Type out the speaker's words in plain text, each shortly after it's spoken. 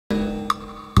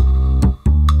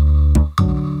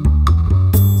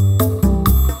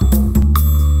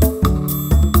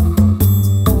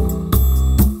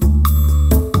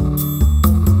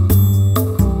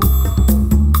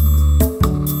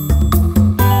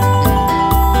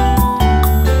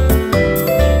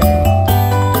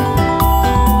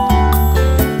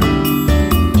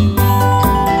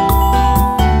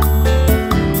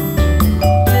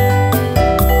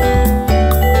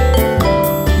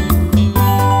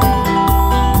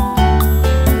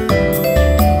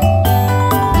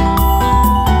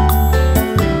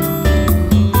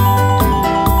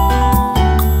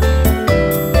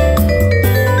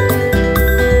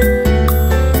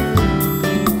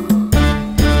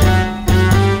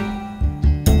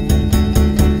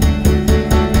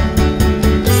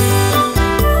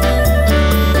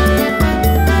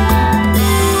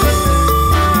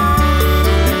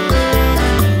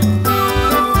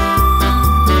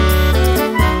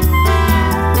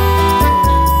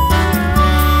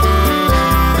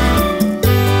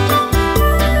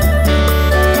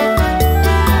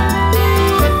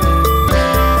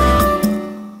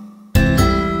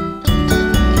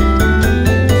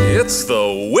It's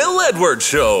the Will Edwards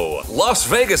Show, Las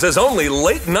Vegas's only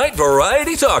late-night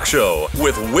variety talk show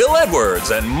with Will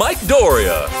Edwards and Mike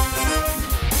Doria.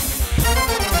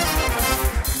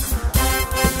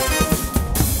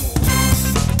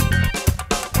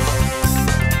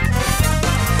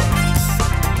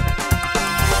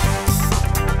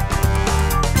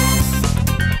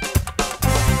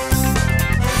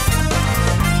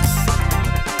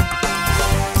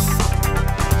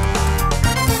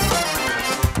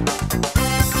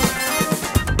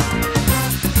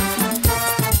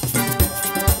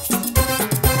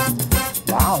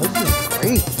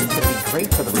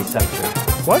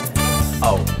 What?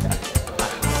 Oh.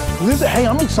 Listen, hey,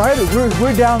 I'm excited.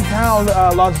 We're downtown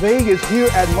Las Vegas here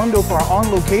at Mundo for our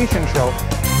on-location show.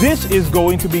 This is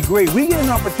going to be great. We get an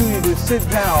opportunity to sit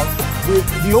down with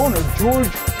the owner, George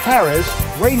Harris,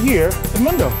 right here at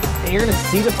Mundo. And you're going to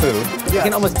see the food. Yes. You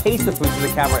can almost taste the food through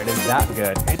the camera. It is that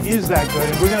good. It is that good.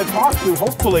 And we're going to talk to,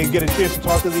 hopefully get a chance to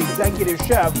talk to the executive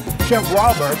chef, Chef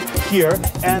Robert, here,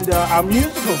 and our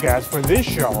musical guest for this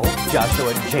show,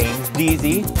 Joshua Jaymz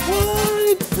Deezy. What?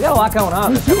 We got a lot going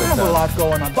on. We do have a lot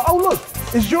going on. But, oh, look,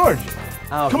 it's George.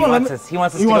 Oh, he wants us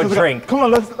to go drink. Come on,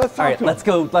 let's talk All right, to let's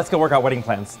go work out wedding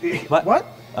plans. What?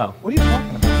 Oh. What are you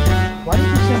talking about? Why did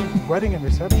you say wedding and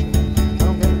reception? I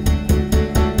don't get it.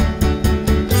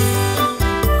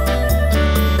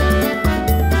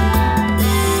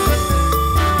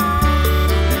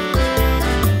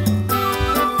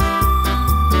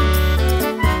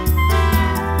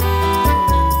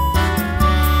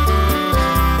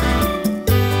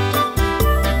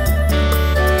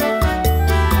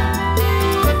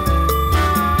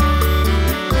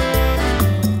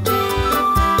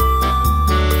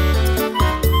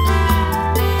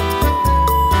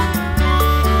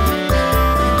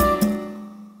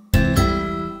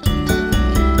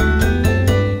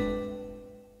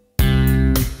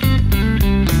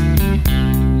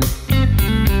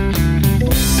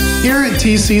 Here at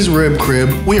TC's Rib Crib,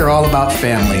 we are all about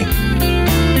family.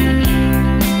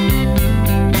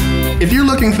 If you're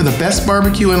looking for the best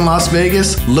barbecue in Las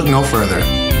Vegas, look no further.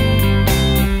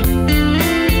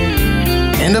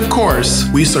 And of course,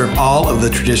 we serve all of the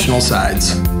traditional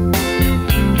sides.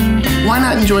 Why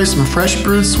not enjoy some fresh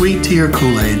brewed sweet tea or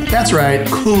Kool-Aid? That's right,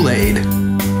 Kool-Aid.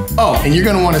 Oh, and you're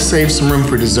gonna want to save some room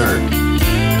for dessert.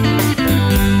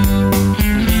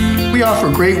 We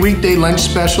offer great weekday lunch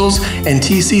specials, and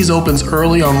TC's opens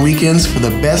early on weekends for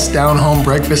the best down-home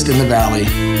breakfast in the Valley.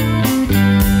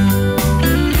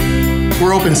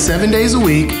 We're open 7 days a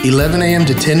week, 11 a.m.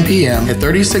 to 10 p.m. at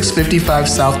 3655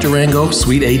 South Durango,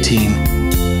 Suite 18.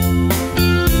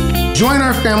 Join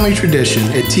our family tradition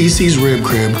at TC's Rib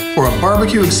Crib for a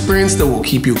barbecue experience that will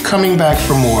keep you coming back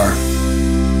for more.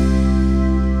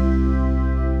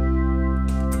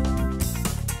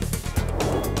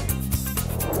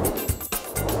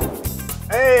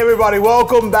 Everybody,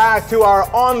 welcome back to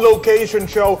our on-location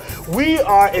show. We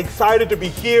are excited to be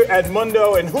here at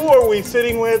Mundo, and who are we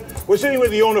sitting with? We're sitting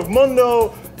with the owner of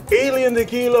Mundo, Alien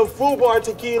Tequila, FUBAR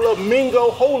Tequila,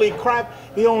 Mingo. Holy crap,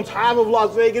 he owns half of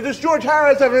Las Vegas. It's George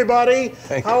Harris, everybody.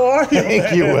 How are you?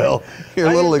 Thank you, Will.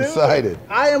 You're a little excited.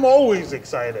 I am always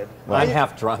excited. Well, I'm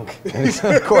half drunk.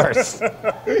 Of course.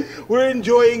 We're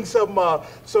enjoying some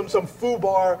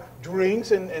FUBAR drinks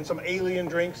and some Alien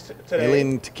drinks today.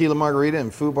 Alien Tequila Margarita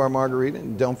and FUBAR Margarita.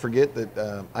 And don't forget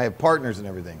that I have partners and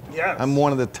everything. Yes. I'm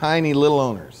one of the tiny little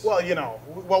owners. Well, you know,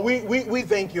 we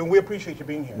thank you and we appreciate you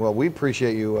being here. Well, we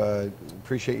appreciate you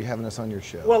having us on your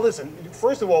show. Well, listen,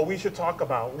 first of all, we should talk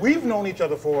about, we've known each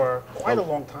other for quite a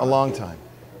long time. A long time.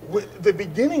 The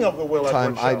beginning of the Will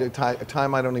Edwards show.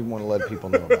 Time I don't even want to let people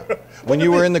know about. When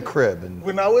you were in the crib, and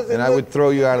when I was in I would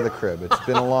throw you out of the crib. It's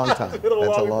been a long time. It's been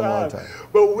a long time.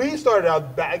 But we started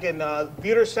out back in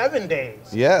Theater 7 days.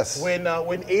 Yes. When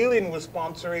Alien was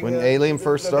sponsoring. When Alien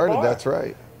first started, bar. That's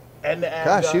right. And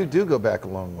gosh, you do go back a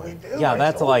long way. We do. Yeah,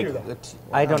 that's like,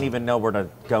 I don't even know where to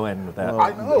go in with that. Well,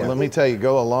 I know. Let me tell you,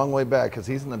 go a long way back, because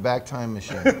he's in the back time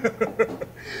machine.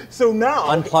 So now,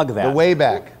 unplug that. The way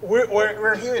back.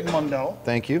 We're here at Mundo.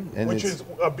 Thank you. And which is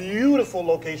a beautiful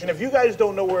location. If you guys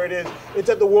don't know where it is, it's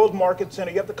at the World Market Center.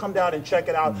 You have to come down and check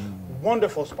it out.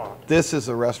 Wonderful spot. This is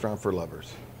a restaurant for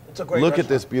lovers. It's a great Look restaurant. at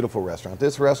this beautiful restaurant.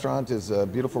 This restaurant is a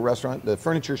beautiful restaurant. The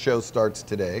furniture show starts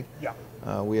today. Yeah.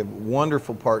 We have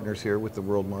wonderful partners here with the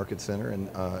World Market Center and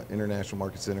International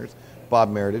Market Centers.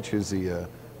 Bob Meredith, who's the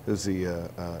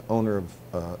owner of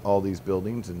all these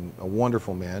buildings, and a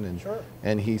wonderful man, and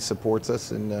and he supports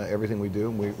us in everything we do,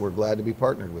 and we're glad to be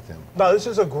partnered with him. No, this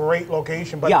is a great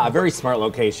location. But yeah, a very smart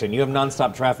location. You have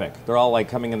nonstop traffic. They're all like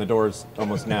coming in the doors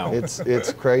almost now.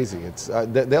 It's crazy. It's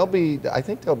there'll be, I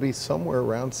think there'll be somewhere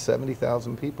around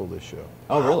 70,000 people this show.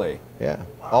 Oh, really? Yeah,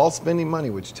 all spending money,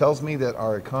 which tells me that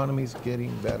our economy's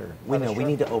getting better. We know. We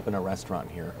need to open a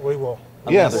restaurant here. We will.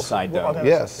 On the other side, though.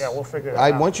 Yes. Yeah, we'll figure it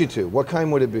I out. want you to. What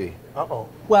kind would it be? Uh-oh.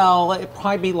 Well, it'd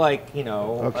probably be like, you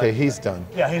know. Okay, he's done.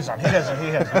 Yeah, he's on. He has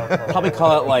no Probably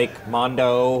call it like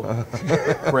Mondo,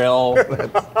 Grill.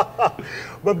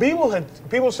 But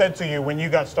people said to you when you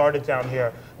got started down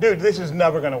here, dude, this is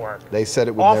never going to work. They said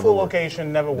it would never Awful work.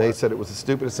 location, never work. They said it was the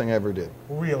stupidest thing I ever did.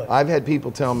 Really? I've had people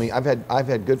tell me, I've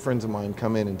had good friends of mine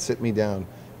come in and sit me down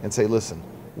and say, listen,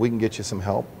 we can get you some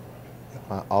help.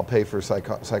 I'll pay for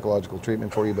psychological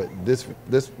treatment for you, but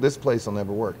this place will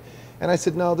never work. And I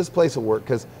said, no, this place will work,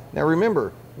 because now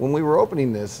remember, when we were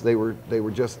opening this, they were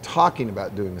just talking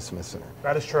about doing the Smith Center.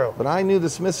 That is true. But I knew the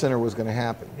Smith Center was going to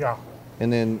happen. Yeah.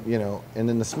 And then, you know, and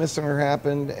then the Smith Center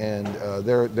happened, and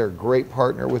they're a great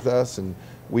partner with us, and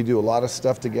we do a lot of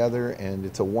stuff together, and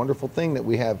it's a wonderful thing that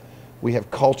we have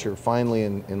culture finally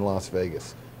in Las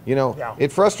Vegas. You know,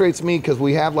 it frustrates me because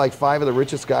we have like 5 of the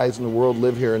richest guys in the world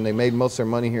live here, and they made most of their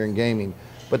money here in gaming,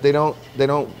 but they don't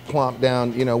plomp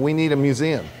down. You know, we need a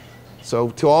museum. So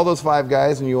to all those 5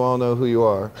 guys, and you all know who you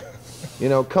are, you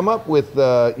know, come up with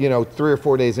you know, 3 or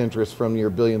 4 days interest from your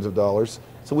billions of dollars,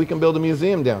 so we can build a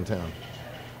museum downtown.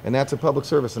 And that's a public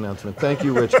service announcement. Thank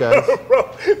you, rich guys.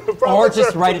 Or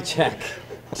just write a check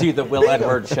to the Will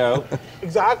Edwards Show.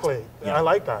 Exactly. Yeah. I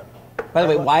like that. By the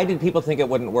way, why did people think it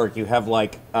wouldn't work? You have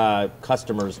like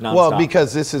customers nonstop. Well,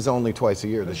 because this is only twice a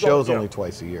year. The show's only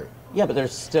twice a year. Yeah, but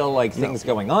there's still like things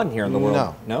going on here in the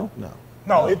world. No.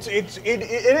 No, it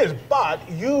is. But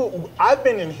I've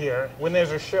been in here when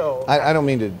there's a show. I don't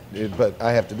mean to, but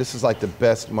I have to. This is like the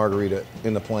best margarita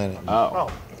in the planet.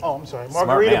 Oh, I'm sorry.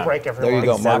 Margarita break, everyone. There you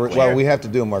go. Exactly. Well, we have to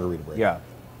do a margarita break. Yeah.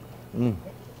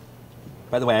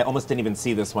 By the way, I almost didn't even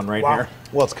see this one right here.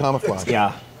 Well, it's camouflage.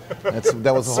 Yeah.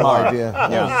 That was the whole idea.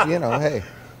 Yeah. You know, hey.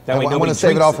 That way I want to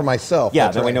save it all for myself. Yeah,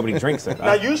 That's that way right. nobody drinks it.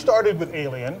 Now you started with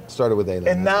Alien. Started with Alien.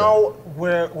 And now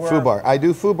we're FUBAR. I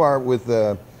do FUBAR with.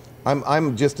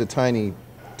 I'm just a tiny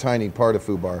part of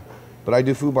FUBAR, but I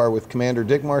do FUBAR with Commander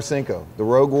Dick Marcinko, the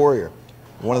Rogue Warrior,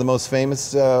 one of the most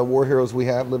famous war heroes we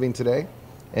have living today,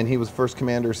 and he was first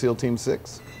commander of SEAL Team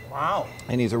 6. Wow.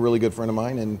 And he's a really good friend of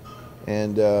mine,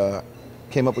 and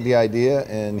came up with the idea,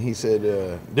 and he said,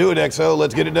 "Do it, XO.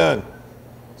 Let's get it done."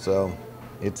 So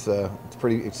it's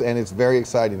very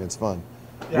exciting. It's fun.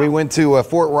 Yeah. We went to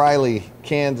Fort Riley,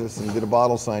 Kansas, and did a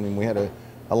bottle signing. We had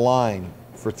a line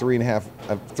for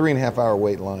 3.5 hour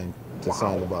wait line to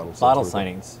sign the bottles. Bottle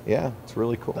signings. Yeah, it's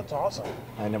really cool. That's awesome.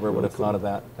 I never would have thought of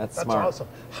that. That's smart. Awesome.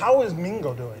 How is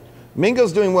Mingo doing?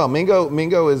 Mingo's doing well.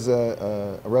 Mingo is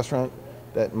a restaurant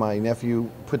that my nephew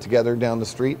put together down the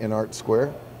street in Art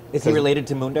Square. Is he related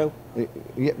to Mundo?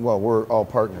 Yeah, well, we're all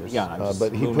partners. Yeah,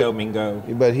 but he Mundo, Mingo.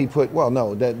 But he put, well,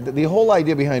 no, the whole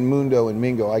idea behind Mundo and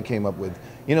Mingo I came up with.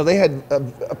 You know, they had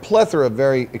a plethora of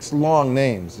very long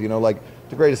names, you know, like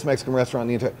the greatest Mexican restaurant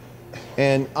in the entire.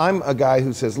 And I'm a guy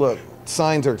who says, look,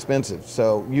 signs are expensive.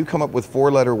 So you come up with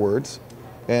 4-letter words,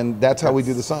 and that's how we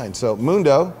do the sign. So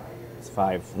Mundo. It's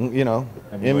 5. You know,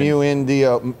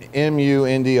 M-U-N-D-O,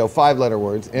 5-letter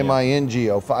words,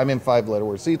 M-I-N-G-O. I'm in 5-letter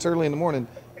words. See, it's early in the morning.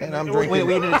 And I'm drinking.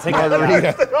 We need to take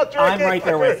margarita. I'm right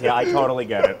there with you. I totally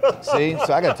get it. See,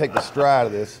 so I got to take the straw out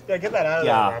of this. Yeah, get that out of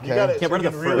there. Man. Okay. Get rid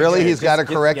of the fruit. Really, he's got to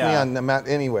correct me on the amount,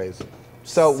 anyways.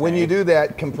 So when you do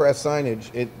that compressed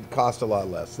signage, it costs a lot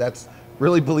less. That's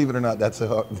really, believe it or not, that's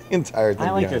the entire thing.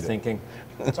 I like your thinking.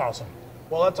 That's awesome.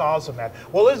 Well, that's awesome, man.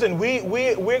 Well, listen,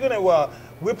 we're gonna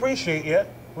we appreciate you.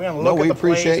 We're gonna look at the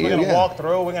place. We're gonna walk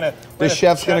through. The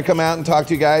chef's gonna come out and talk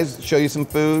to you guys, show you some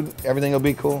food. Everything will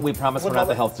be cool. We promise we're not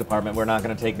the health department. We're not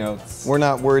gonna take notes. We're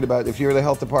not worried about. If you're the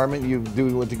health department, you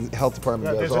do what the health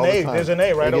department does all the time. There's an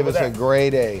A right over there. They give us a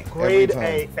grade A. Grade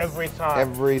A every time.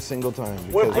 Every single time.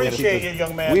 We appreciate you,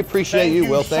 young man. We appreciate you,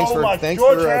 Will. Thanks for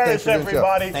George Harris,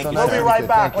 everybody. We'll be right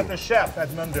back with the chef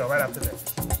at Mundo right after this.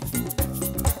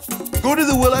 Go to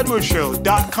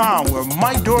thewilledwardsshow.com where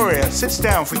Mike Doria sits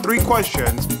down for 3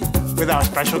 questions with our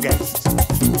special guests.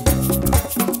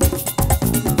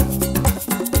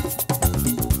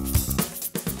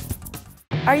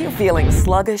 Are you feeling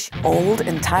sluggish, old,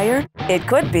 and tired? It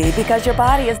could be because your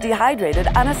body is dehydrated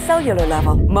on a cellular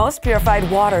level. Most purified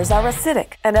waters are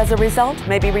acidic and as a result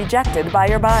may be rejected by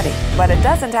your body. But it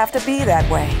doesn't have to be that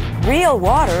way. Real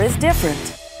water is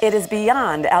different. It is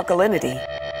beyond alkalinity.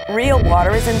 Real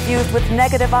water is infused with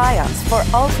negative ions for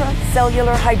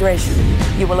ultra-cellular hydration.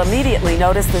 You will immediately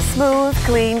notice the smooth,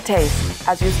 clean taste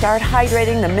as you start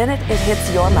hydrating the minute it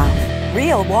hits your mouth.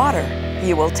 Real water.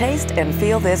 You will taste and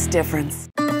feel this difference.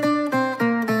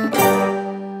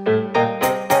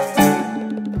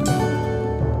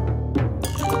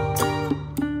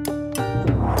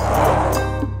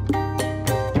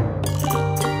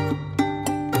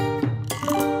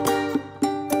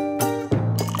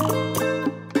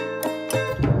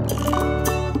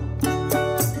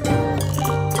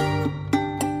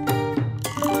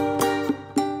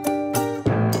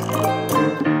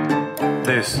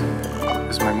 This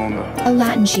is my mundo. A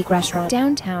Latin chic restaurant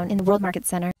downtown in the World Market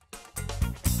Center.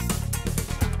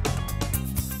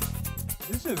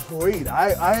 This is great.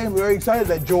 I am very excited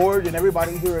that George and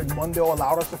everybody here at Mundo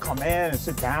allowed us to come in and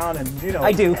sit down and, you know.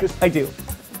 I do.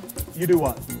 You do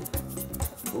what?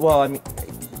 Well, I mean,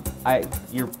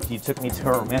 you took me to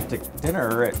a romantic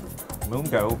dinner at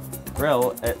Mundo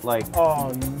Grill at like.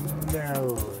 Oh,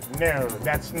 no,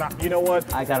 that's not, you know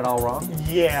what? I got it all wrong?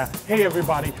 Yeah. Hey,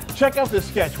 everybody, check out this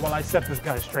sketch while I set this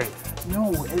guy straight.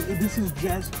 No, this is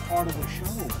just part of the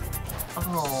show.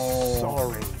 Oh.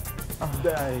 Sorry. I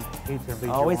hate to leave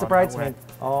you Always a on bridesmaid. that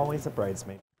way. Always a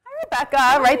bridesmaid.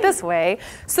 Rebecca, right this way.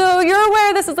 So you're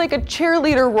aware this is like a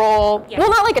cheerleader role. Yeah.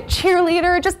 Well, not like a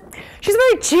cheerleader, just she's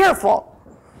very cheerful.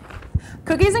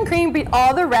 Cookies and cream beat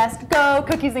all the rest. Go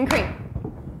cookies and cream.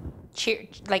 Cheer,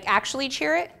 like actually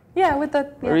cheer it? Yeah, with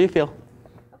the. Yeah. What do you feel?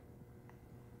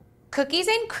 Cookies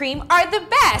and cream are the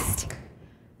best.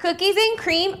 Cookies and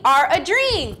cream are a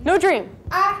dream. No dream.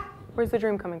 Where's the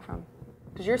dream coming from?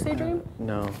 Does yours say dream?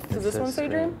 No. Does this one say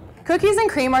dream? Cookies and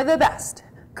cream are the best.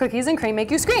 Cookies and cream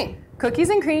make you scream. Cookies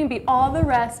and cream beat all the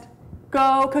rest.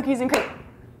 Go cookies and cream.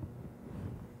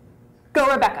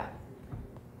 Go Rebecca.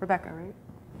 Rebecca, right?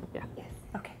 Yeah. Yes.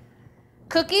 Okay.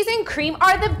 Cookies and cream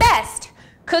are the best.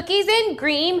 Cookies and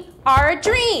cream are a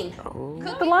dream.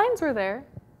 The lines were there.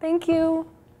 Thank you.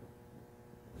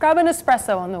 Grab an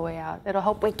espresso on the way out. It'll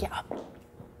help wake you up.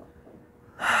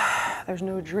 There's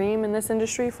no dream in this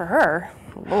industry for her.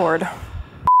 Lord.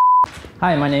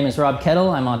 Hi, my name is Rob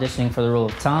Kettle. I'm auditioning for the role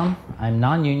of Tom. I'm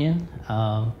non-union.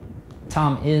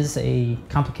 Tom is a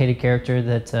complicated character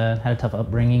that had a tough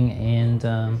upbringing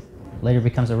and later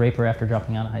becomes a raper after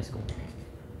dropping out of high school.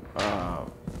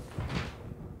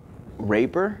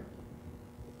 Raper?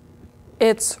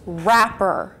 It's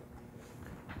rapper.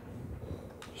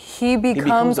 He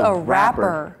becomes a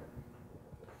rapper.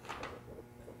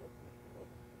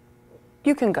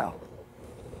 You can go.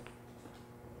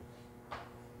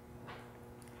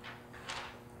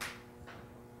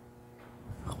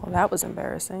 Well, that was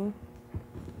embarrassing.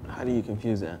 How do you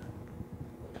confuse that?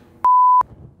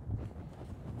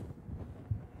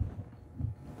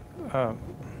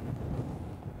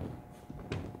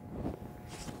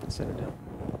 Sit her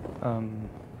down.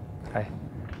 Hi.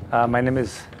 My name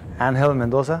is Angel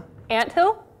Mendoza.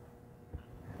 Anthill?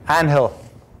 Angel.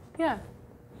 Yeah.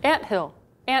 Anthill.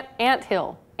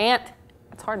 Anthill.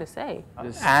 It's hard to say.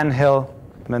 Angel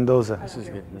Mendoza. Let's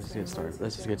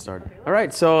just get started. All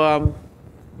right, so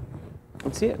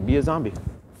let's see it. Be a zombie.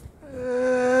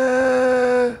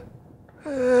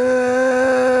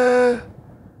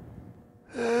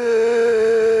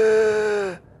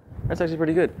 That's actually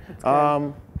pretty good.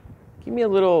 Give me a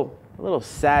little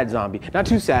sad zombie. Not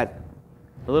too sad.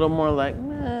 A little more like,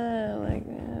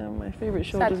 my favorite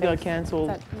show just got canceled.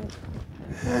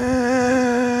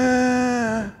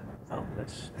 Oh,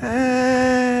 that's.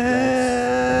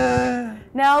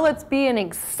 Now let's be an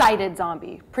excited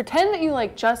zombie. Pretend that you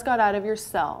just got out of your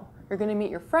cell. You're gonna meet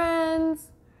your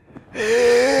friends.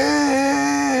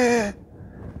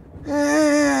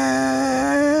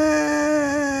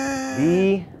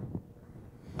 Be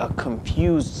a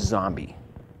confused zombie,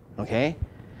 okay?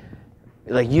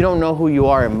 Like you don't know who you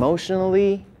are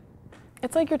emotionally.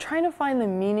 It's like you're trying to find the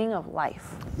meaning of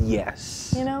life.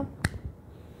 Yes. You know?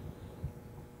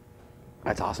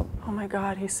 That's awesome. Oh my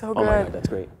God, he's so good. Oh my God, that's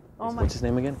great. Oh my. What's his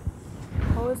name again?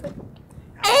 What was it?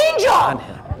 Angel!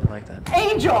 I like that.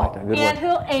 Angel! I like that. Good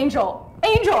Anthill, Angel!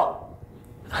 Angel!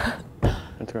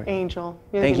 That's right. Angel.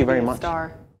 You're Thank you gonna very be a much.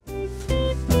 Star.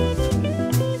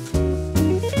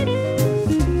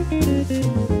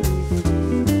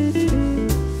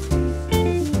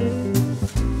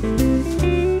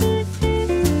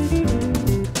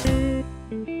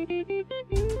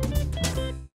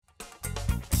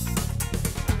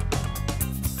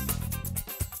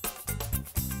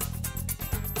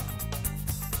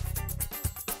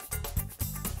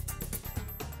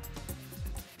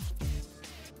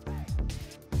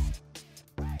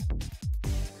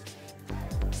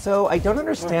 So I don't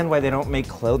understand why they don't make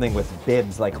clothing with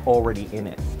bibs like already in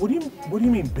it. What do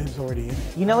you mean bibs already in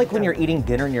it? You know, like when you're eating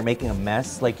dinner and you're making a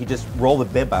mess, like you just roll the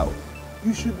bib out.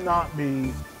 You should not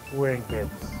be wearing bibs.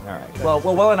 All right. Well,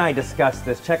 Will and I discussed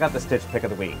this. Check out the Stitch pick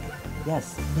of the week.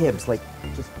 Yes, bibs, like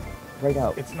just right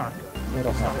out. It's not good. Right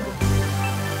It's not out. good.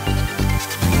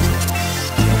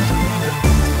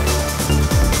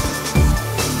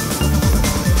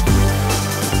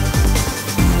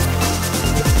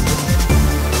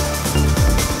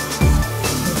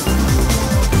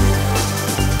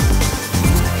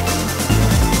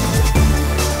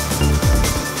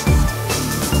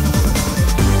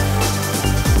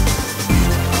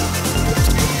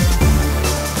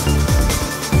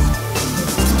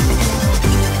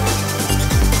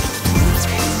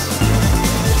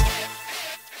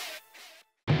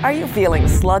 Are you feeling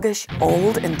sluggish,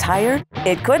 old, and tired?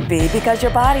 It could be because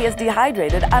your body is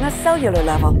dehydrated on a cellular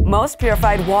level. Most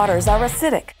purified waters are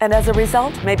acidic and as a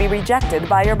result may be rejected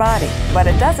by your body. But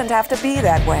it doesn't have to be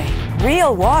that way.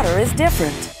 Real water is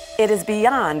different. It is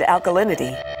beyond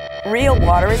alkalinity. Real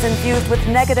water is infused with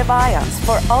negative ions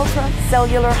for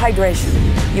ultra-cellular hydration.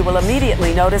 You will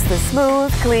immediately notice the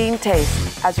smooth, clean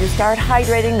taste as you start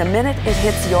hydrating the minute it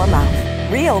hits your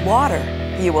mouth. Real water.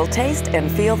 You will taste and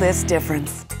feel this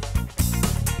difference.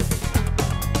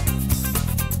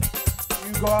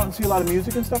 You go out and see a lot of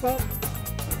music and stuff out?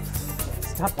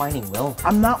 Stop whining, Will.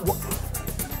 I'm not.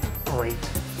 Great.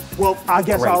 Well, I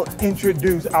guess I'll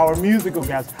introduce our musical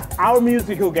guest. Our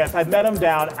musical guest, I met him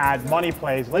down at Money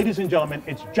Plays. Ladies and gentlemen,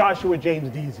 it's Joshua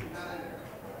Jaymz Deezy.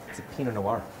 It's a Pinot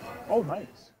Noir. Oh, nice.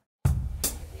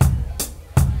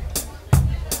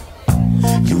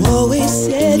 You always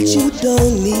said you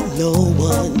don't need no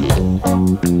one,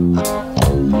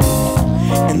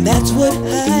 and that's what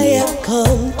I have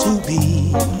come to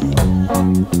be.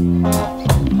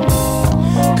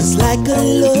 'Cause like a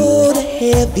load of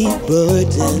heavy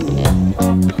burden,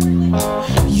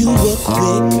 you were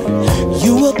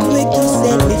quick to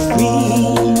set me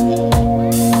free.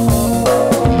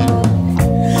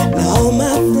 Now all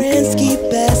my friends keep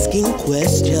asking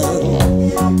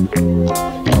questions,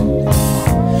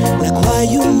 like why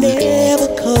you never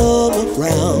come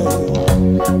around.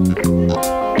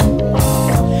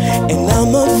 And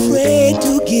I'm afraid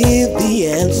to give the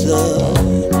answer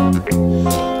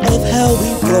of how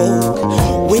we broke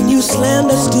when you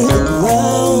slammed us to the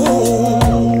ground.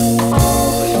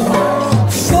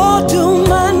 Fall to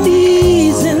my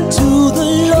knees and to the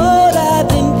Lord I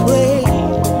then pray.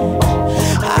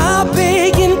 I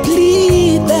beg and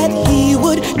plead that He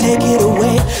would take it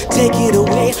away, take it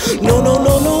away. No, no,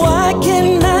 no, no, I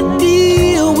cannot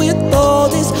deal with all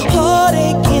this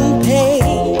heartache and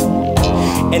pain.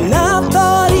 And I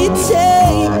thought He'd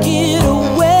take it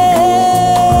away.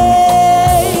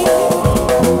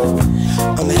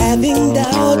 I'm having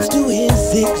doubts to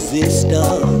His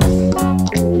existence.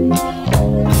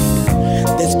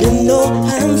 There's been no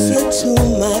answer to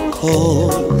my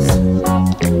calls.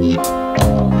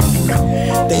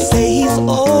 They say He's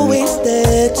always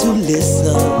there to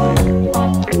listen.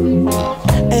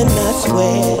 And I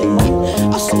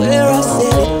swear I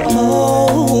said it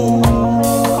all.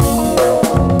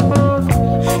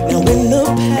 Now in the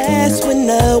past when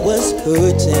I was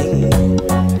hurting,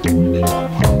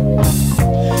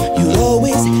 you'd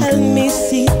always help me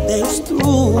see things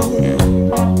through.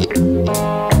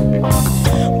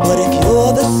 But if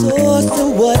you're the source of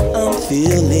what I'm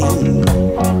feeling,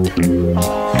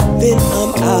 then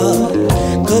I'm out,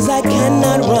 'cause I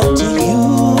cannot run to you.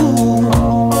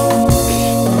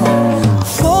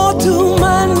 Fall to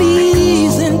my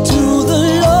knees and to the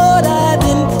Lord I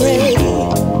then pray.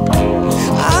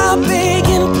 I beg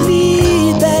and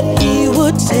plead that He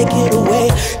would take it away,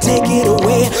 take it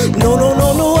away. No, no,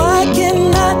 no, no, I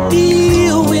cannot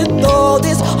deal with all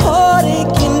this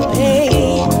heartache and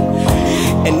pain.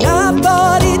 And I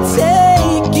thought He'd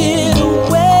take it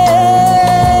away.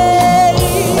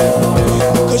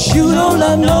 'Cause you don't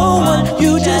love no one,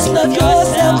 you just love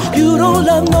yourself. You don't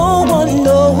love no one,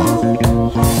 no.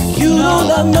 You don't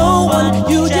love no one,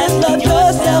 you just love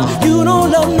yourself. You don't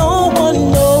love no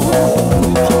one, no.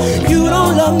 You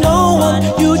don't love no one,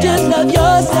 you just love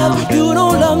yourself. You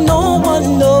don't love no one,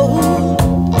 no.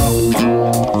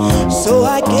 So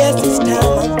I guess it's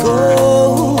time I go.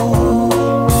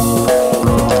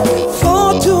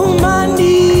 Fall to my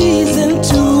knees and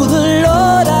to the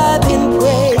Lord I then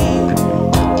pray.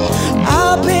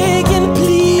 I beg and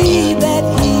plead that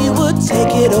He would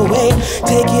take it away,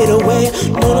 take it away.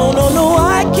 No, no, no, no,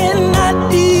 I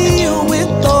cannot deal with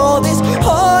all this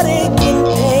heartache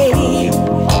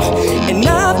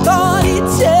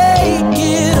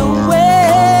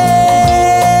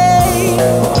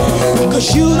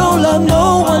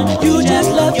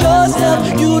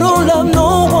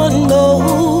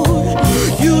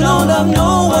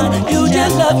one. You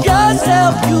just love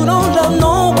yourself. You don't love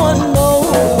no one, no.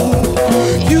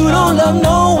 You don't love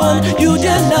no one. You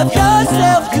just love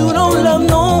yourself. You don't love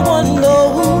no one, no.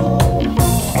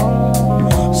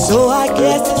 So I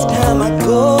guess it's time I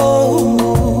go.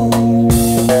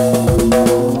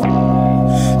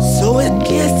 So I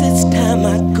guess it's time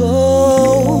I go.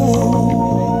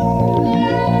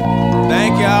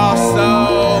 Thank y'all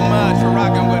so much for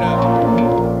rocking with us.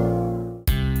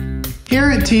 Here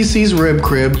at TC's Rib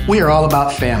Crib, we are all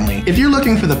about family. If you're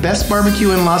looking for the best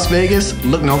barbecue in Las Vegas,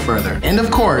 look no further. And of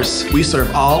course, we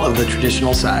serve all of the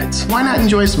traditional sides. Why not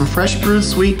enjoy some fresh brewed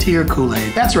sweet tea or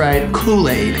Kool-Aid? That's right,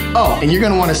 Kool-Aid. Oh, and you're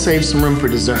gonna wanna save some room for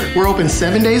dessert. We're open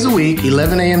 7 days a week,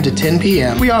 11 a.m. to 10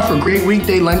 p.m. We offer great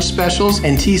weekday lunch specials,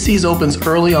 and TC's opens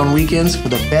early on weekends for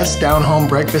the best down-home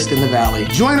breakfast in the Valley.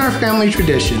 Join our family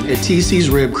tradition at TC's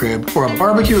Rib Crib for a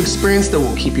barbecue experience that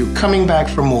will keep you coming back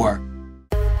for more.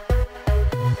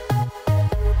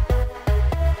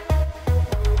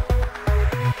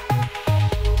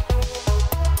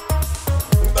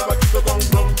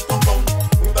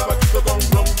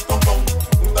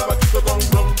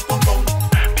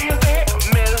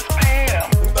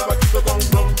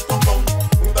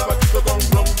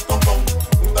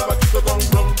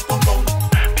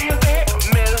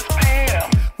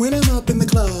 When I'm up in the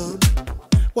club,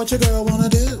 what your girl wanna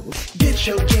do? Get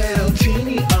your ghetto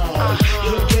teeny on,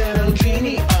 your ghetto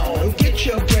teeny on. Get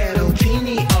your ghetto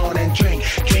teeny on and drink,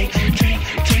 drink, drink,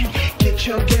 drink. Get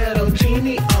your ghetto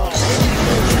teeny on.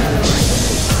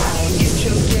 Get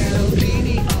your ghetto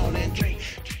teeny on and drink.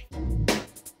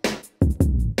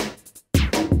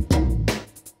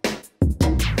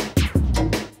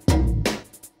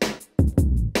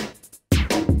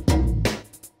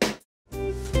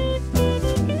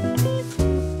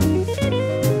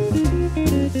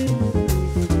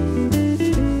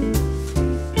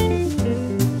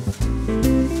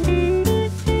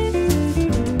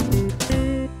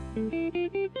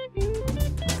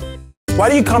 Why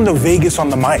do you come to Vegas on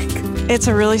the mic? It's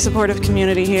a really supportive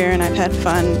community here, and I've had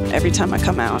fun every time I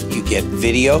come out. You get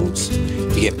videos,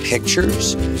 you get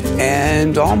pictures,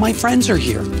 and all my friends are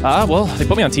here. Well, they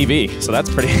put me on TV, so that's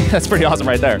pretty awesome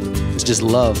right there. It's just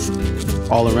love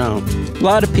all around. A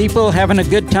lot of people having a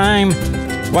good time,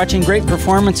 watching great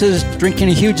performances, drinking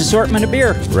a huge assortment of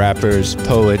beer. Rappers,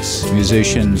 poets,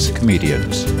 musicians,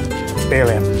 comedians.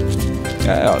 Alien.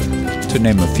 To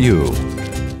name a few.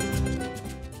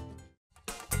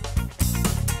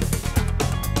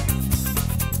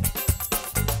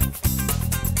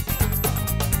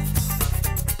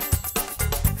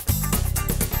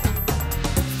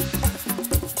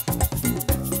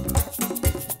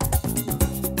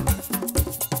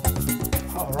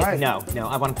 No,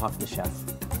 I want to talk to the chef.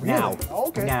 Now. Really?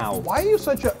 Okay. Now. Why are you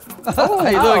such a... How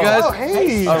you doing, guys? Oh,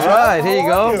 hey. All right, here you How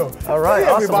go. are you? All right,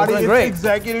 hey, awesome. Everybody, Doing it's great.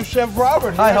 Executive Chef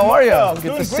Robert. Hi, how are you? Good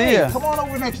Doing to see great. you. Come on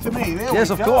over next to me. There yes,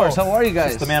 we of go. course. How are you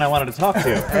guys? That's the man I wanted to talk to.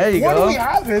 There you What go. do we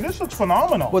have here? This looks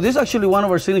phenomenal. Well, this is actually one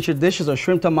of our signature dishes, our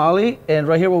shrimp tamale. And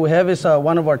right here what we have is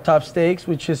one of our top steaks,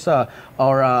 which is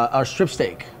our strip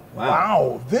steak.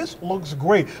 Wow, this looks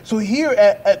great. So here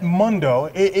at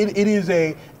Mundo,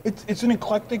 it's an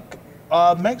eclectic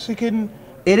Mexican.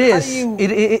 It is.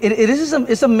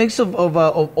 It's a mix of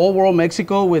old world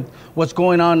Mexico with what's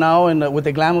going on now and with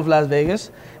the glam of Las Vegas,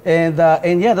 and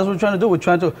yeah, that's what we're trying to do. We're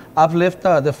trying to uplift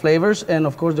the flavors and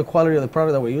of course the quality of the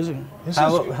product that we're using.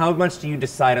 How much do you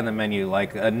decide on the menu?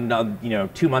 Like,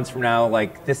 2 months from now,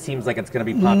 like this seems like it's going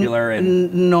to be popular.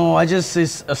 No, it's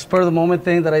a spur of the moment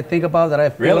thing that I think about that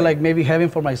I feel like maybe having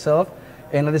for myself.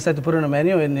 And I decided to put it on a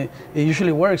menu, and it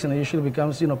usually works, and it usually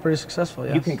becomes, pretty successful.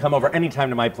 Yes. You can come over anytime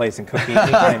to my place and cook me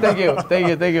anytime. Thank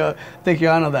you,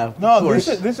 Anna. That. No, this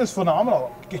is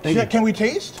phenomenal. Can we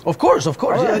taste? Of course.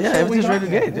 Right, Yeah, everything's ready to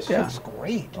get. This looks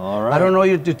great. All right. I don't know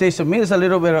you to taste of meat. It's a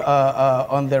little bit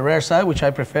on the rare side, which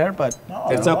I prefer, but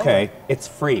it's okay. It's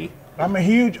free. I'm a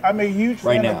huge Right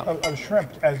fan now. of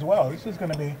shrimp as well. This is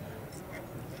going to be.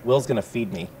 Will's going to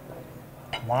feed me.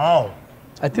 Wow.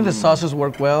 I think the sauces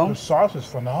work well. The sauce is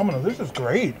phenomenal. This is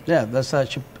great. Yeah, that's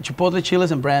chipotle chiles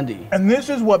and brandy. And this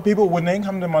is what people, when they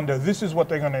come to Mundo, this is what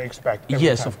they're going to expect.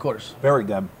 Yes, time. of course. Very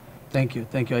good. Thank you.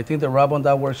 I think the rub on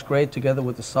that works great together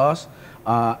with the sauce.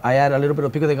 I add a little bit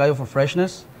of pico de gallo for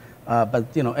freshness.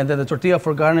 But and then the tortilla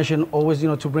for garnishing, always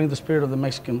to bring the spirit of the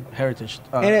Mexican heritage.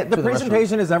 And the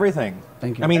presentation is everything.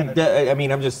 Thank you. I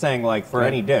mean, I'm just saying, like for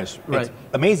any dish, Right. it's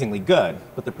amazingly good,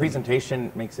 but the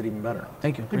presentation makes it even better.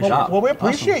 Thank you. Good job. Well, we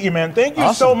appreciate you, man. Thank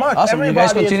you so much. Awesome. You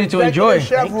guys continue to enjoy.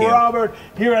 Chef Robert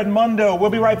here at Mundo. We'll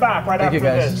be right back after you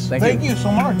guys. this. Thank you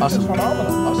so much. Awesome. This is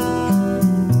phenomenal. Awesome.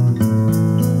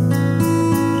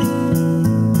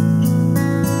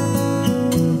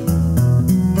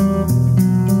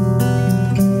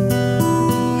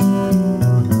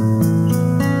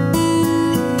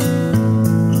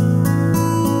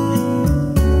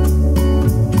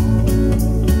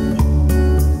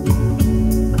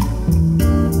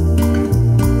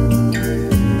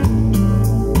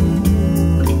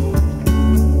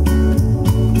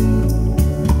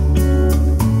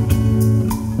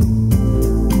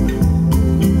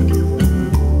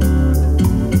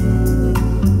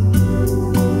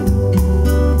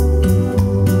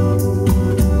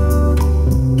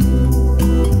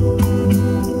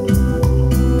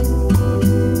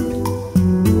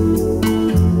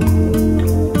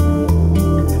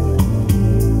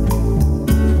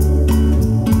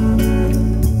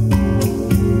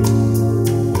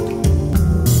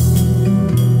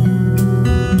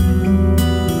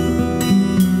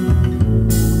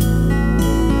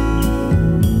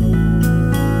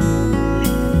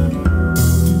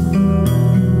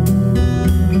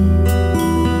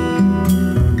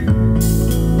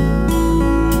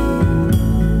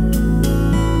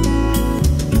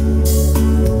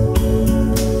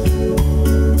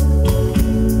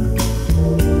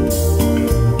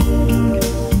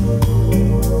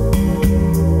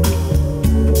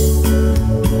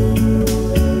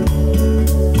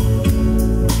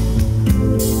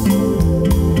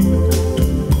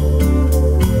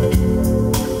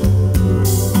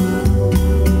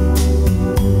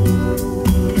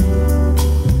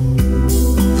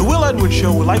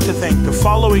 show would like to thank the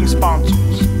following sponsors.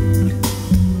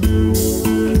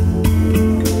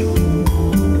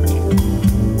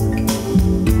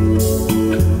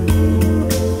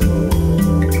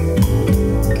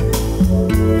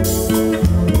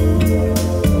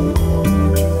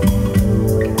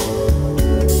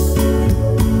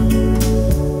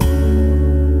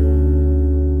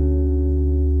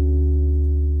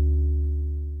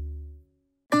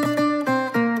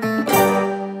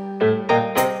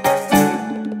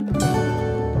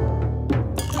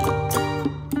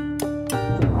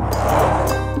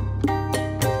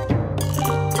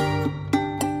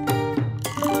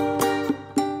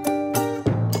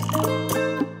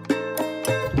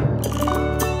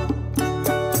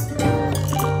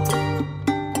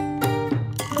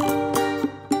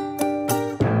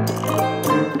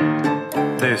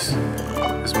 This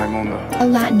is my mundo. A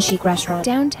Latin chic restaurant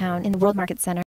downtown in the World Market Center.